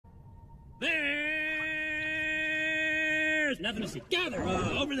There's nothing to see. Gather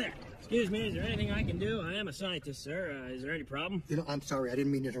over there. Excuse me, is there anything I can do? I am a scientist, sir. Is there any problem? You know, I'm sorry, I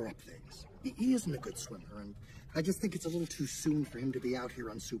didn't mean to interrupt things. He isn't a good swimmer, and I just think it's a little too soon for him to be out here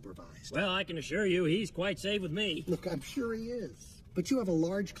unsupervised. Well, I can assure you he's quite safe with me. Look, I'm sure he is. But you have a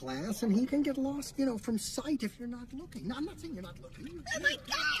large class, and he can get lost, you know, from sight if you're not looking. No, I'm not saying you're not looking. Oh my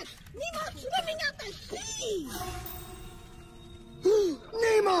gosh! Nemo's swimming out the sea!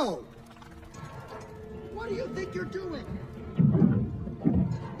 Nemo! What do you think you're doing?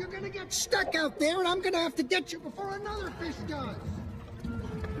 You're gonna get stuck out there, and I'm gonna have to get you before another fish does.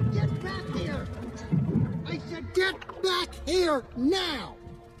 Get back here! I said get back here now!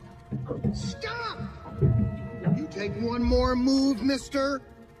 Stop! You take one more move, mister.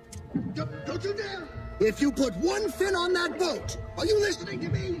 Don't you dare! If you put one fin on that boat, are you listening to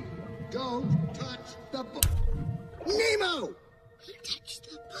me? Don't touch the boat. Nemo! He touched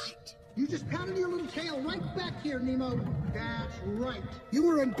the butt. You just patted your little tail right back here, Nemo. That's right. You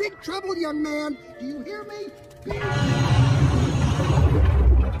were in big trouble, young man. Do you hear me? Big